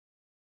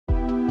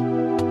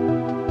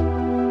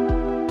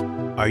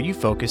Are you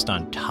focused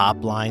on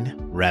top line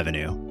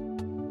revenue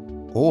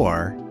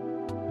or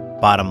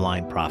bottom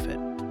line profit?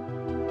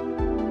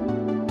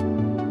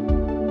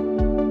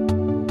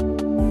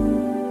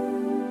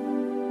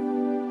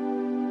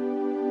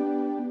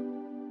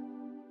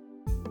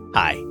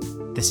 Hi,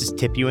 this is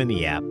Tip You in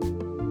the App,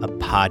 a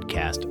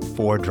podcast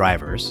for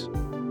drivers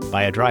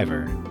by a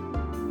driver.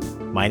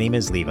 My name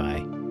is Levi,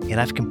 and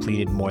I've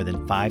completed more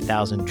than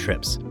 5,000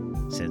 trips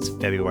since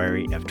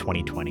February of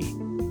 2020.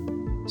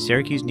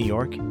 Syracuse, New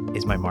York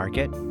is my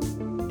market,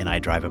 and I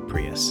drive a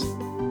Prius.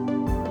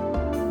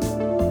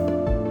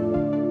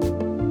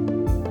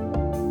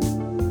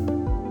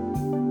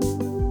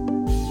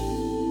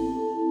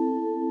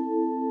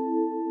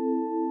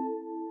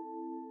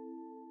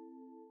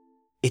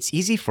 It's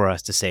easy for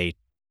us to say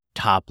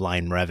top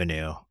line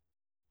revenue,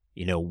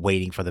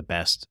 waiting for the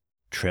best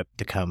trip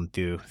to come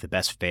through, the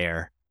best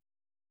fare.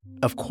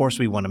 Of course,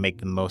 we want to make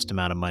the most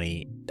amount of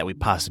money that we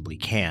possibly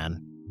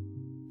can.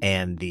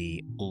 And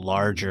the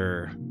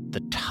larger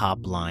the top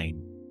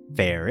line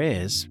fare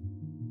is,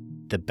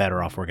 the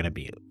better off we're going to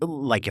be.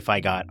 Like if I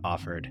got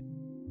offered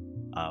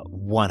a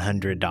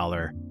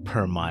 $100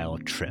 per mile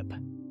trip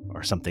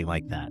or something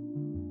like that.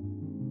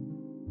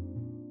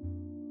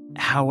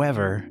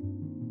 However,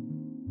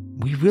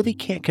 we really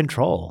can't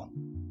control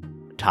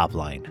top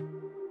line.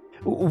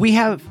 We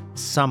have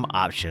some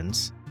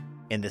options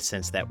in the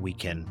sense that we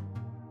can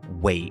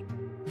wait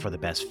for the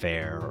best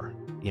fare or,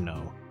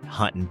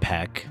 hunt and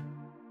peck.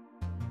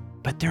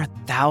 But there are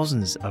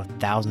thousands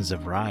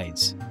of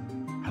rides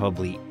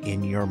probably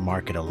in your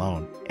market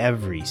alone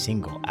every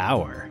single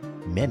hour,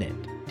 minute,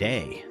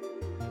 day.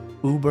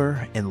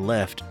 Uber and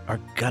Lyft are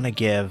gonna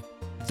give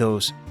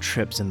those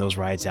trips and those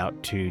rides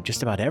out to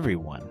just about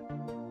everyone.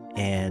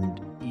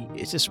 And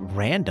it's just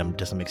random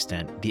to some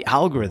extent. The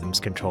algorithm's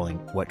controlling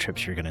what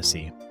trips you're gonna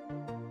see.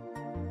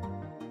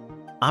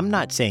 I'm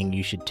not saying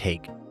you should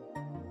take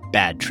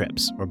bad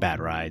trips or bad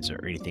rides or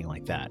anything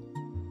like that.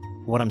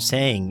 What I'm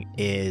saying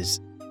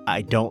is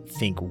I don't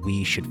think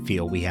we should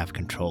feel we have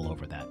control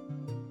over that.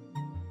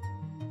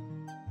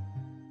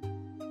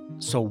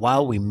 So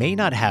while we may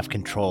not have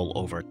control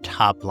over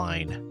top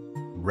line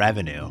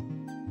revenue,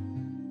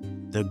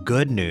 the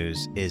good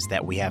news is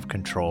that we have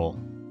control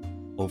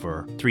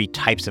over 3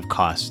 types of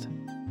costs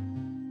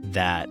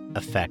that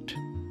affect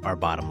our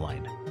bottom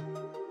line.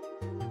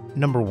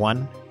 Number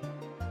 1,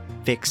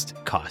 fixed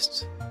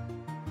costs,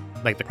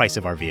 like the price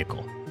of our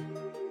vehicle,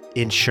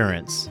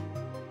 insurance,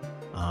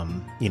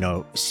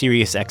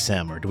 Sirius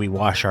XM, or do we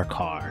wash our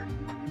car?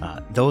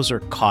 Those are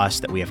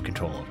costs that we have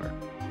control over.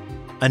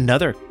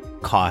 Another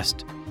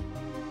cost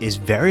is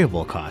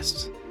variable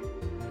costs.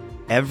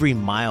 Every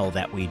mile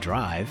that we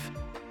drive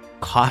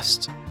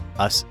costs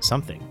us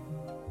something.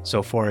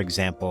 So for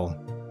example,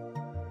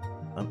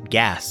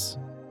 gas,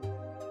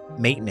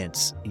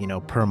 maintenance,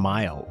 per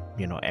mile,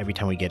 every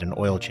time we get an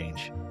oil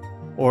change,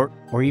 or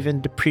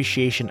even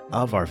depreciation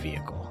of our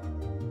vehicle.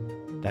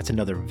 That's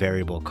another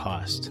variable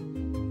cost.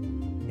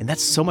 And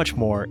that's so much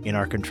more in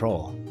our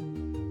control.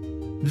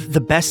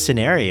 The best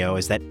scenario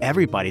is that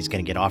everybody's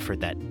going to get offered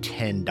that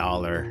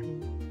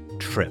 $10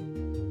 trip.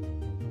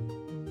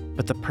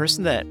 But the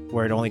person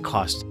where it only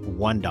costs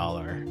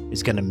 $1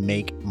 is going to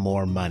make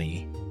more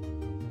money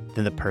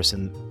than the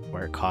person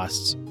where it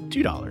costs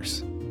 $2.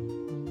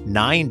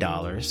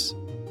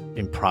 $9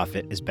 in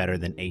profit is better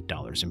than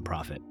 $8 in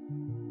profit.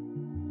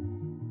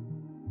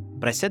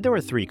 But I said there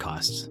were 3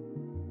 costs.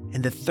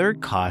 And the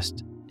third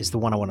cost is the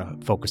one I want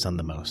to focus on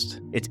the most.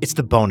 It's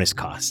the bonus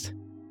cost.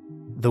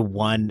 The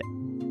one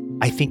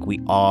I think we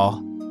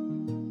all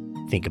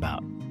think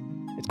about.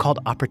 It's called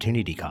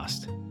opportunity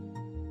cost.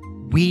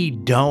 We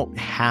don't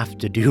have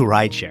to do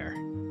rideshare.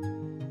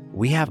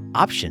 We have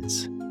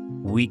options.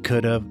 We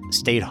could have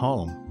stayed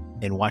home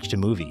and watched a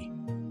movie,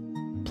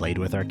 played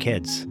with our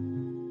kids.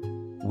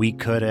 We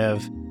could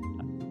have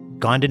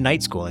gone to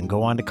night school and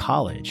go on to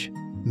college,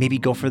 maybe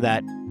go for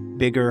that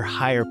bigger,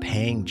 higher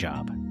paying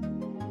job.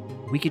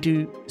 We could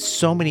do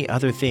so many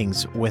other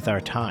things with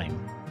our time.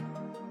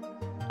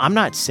 I'm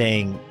not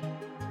saying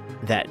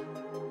that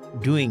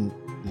doing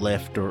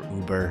Lyft or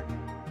Uber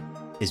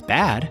is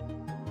bad,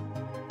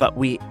 but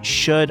we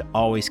should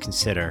always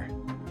consider,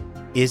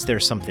 is there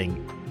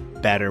something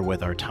better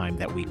with our time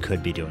that we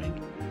could be doing?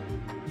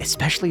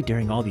 Especially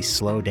during all these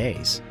slow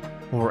days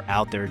when we're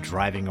out there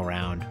driving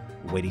around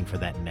waiting for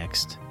that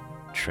next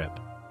trip.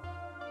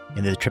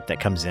 And the trip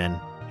that comes in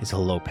is a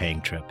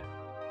low-paying trip.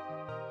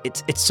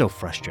 It's so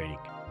frustrating.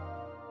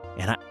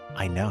 And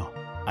I know.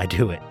 I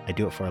do it. I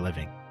do it for a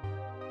living.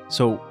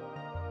 So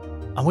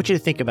I want you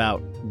to think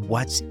about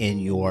what's in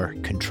your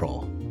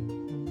control.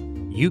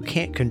 You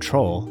can't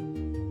control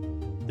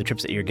the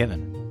trips that you're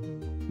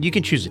given. You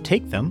can choose to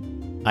take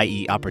them,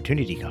 i.e.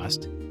 opportunity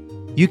cost.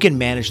 You can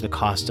manage the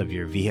cost of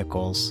your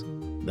vehicles,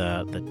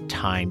 the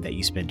time that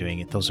you spend doing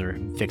it. Those are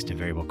fixed and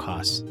variable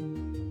costs.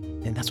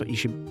 And that's what you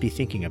should be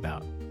thinking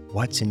about.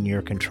 What's in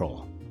your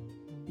control?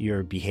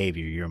 Your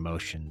behavior, your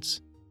emotions,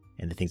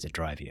 and the things that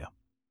drive you.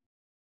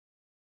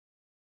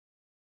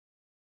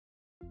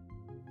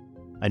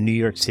 A New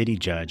York City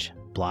judge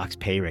blocks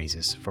pay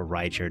raises for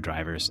rideshare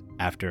drivers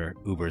after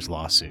Uber's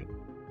lawsuit.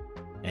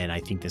 And I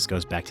think this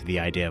goes back to the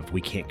idea of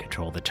we can't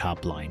control the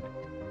top line.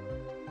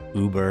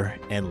 Uber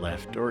and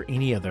Lyft or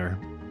any other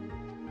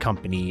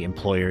company,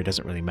 employer,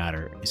 doesn't really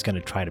matter, is going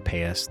to try to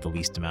pay us the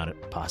least amount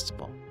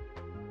possible.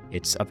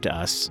 It's up to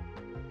us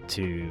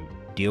to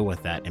deal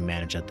with that and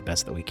manage that the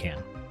best that we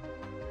can.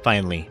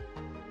 Finally,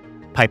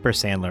 Piper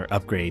Sandler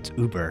upgrades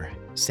Uber,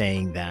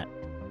 saying that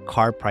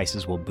car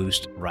prices will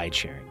boost ride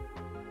sharing.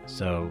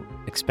 So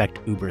expect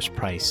Uber's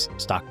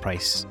stock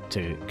price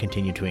to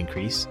continue to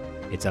increase.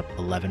 It's up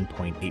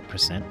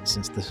 11.8%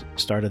 since the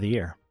start of the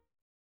year.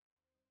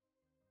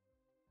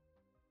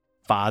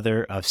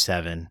 Father of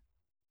 7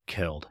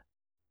 killed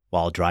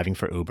while driving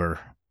for Uber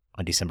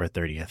on December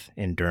 30th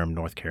in Durham,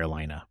 North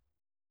Carolina.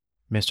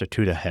 Mr.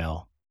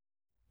 Tudahel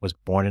was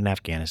born in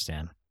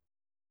Afghanistan,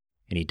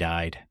 and he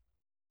died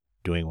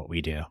doing what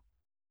we do.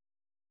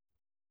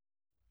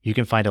 You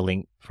can find a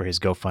link for his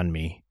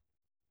GoFundMe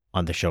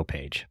on the show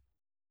page.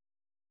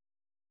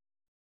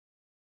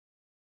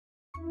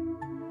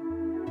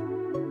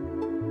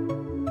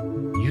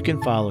 You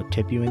can follow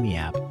Tip You in the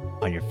App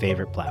on your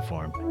favorite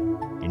platform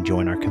and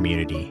join our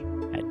community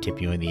at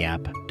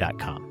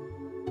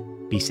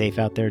tipyouintheapp.com. Be safe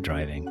out there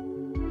driving.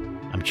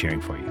 I'm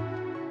cheering for you.